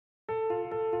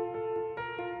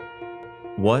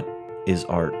What is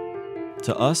art?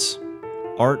 To us,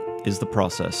 art is the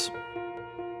process.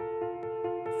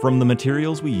 From the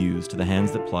materials we use to the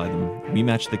hands that ply them, we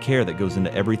match the care that goes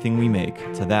into everything we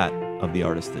make to that of the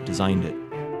artist that designed it.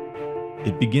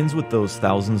 It begins with those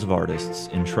thousands of artists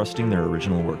entrusting their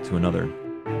original work to another.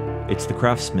 It's the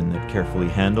craftsmen that carefully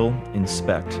handle,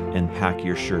 inspect, and pack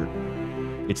your shirt.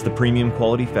 It's the premium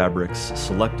quality fabrics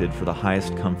selected for the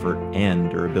highest comfort and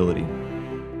durability.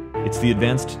 It's the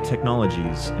advanced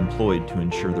technologies employed to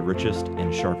ensure the richest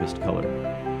and sharpest color.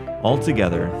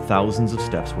 Altogether, thousands of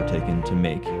steps were taken to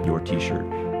make your t-shirt.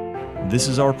 This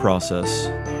is our process.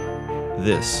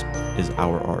 This is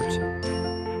our art.